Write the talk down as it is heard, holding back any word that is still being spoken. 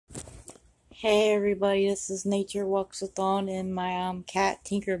Hey everybody, this is Nature Walks with On and my cat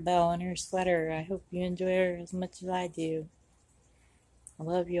Tinkerbell in her sweater. I hope you enjoy her as much as I do. I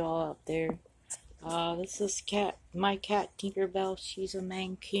love you all out there. This is my cat Tinkerbell. She's a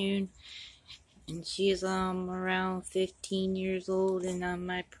Mancoon and she's around 15 years old and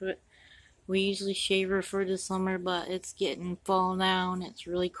we usually shave her for the summer, but it's getting fall now and it's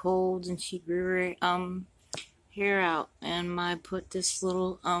really cold and she grew her hair out and I put this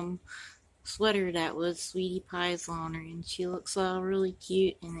little sweater that was Sweetie Pie's on her, and she looks really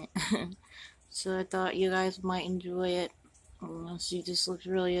cute in it. So I thought you guys might enjoy it. She just looks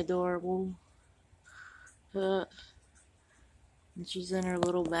really adorable. Uh, and she's in her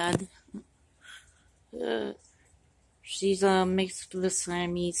little bed. Uh, she's mixed with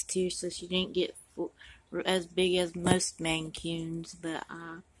Siamese too, so she didn't get as big as most Mancoons, but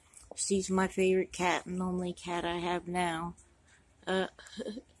she's my favorite cat and the only cat I have now. Uh,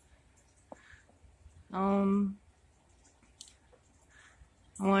 um.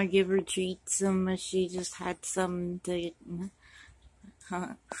 I want to give her treats, she just had some to.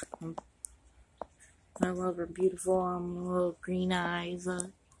 I love her beautiful little green eyes.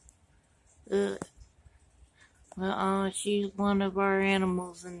 She's one of our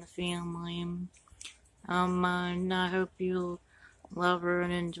animals in the family. And I hope you'll love her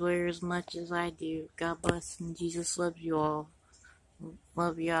and enjoy her as much as I do. God bless and Jesus loves you all.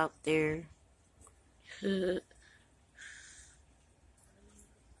 Love you out there.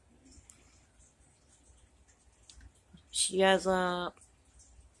 She has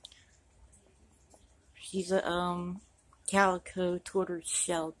she's a calico tortoise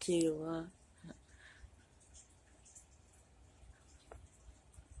shell too.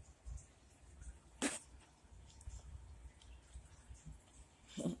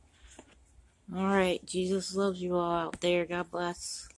 Alright, Jesus loves you all out there. God bless.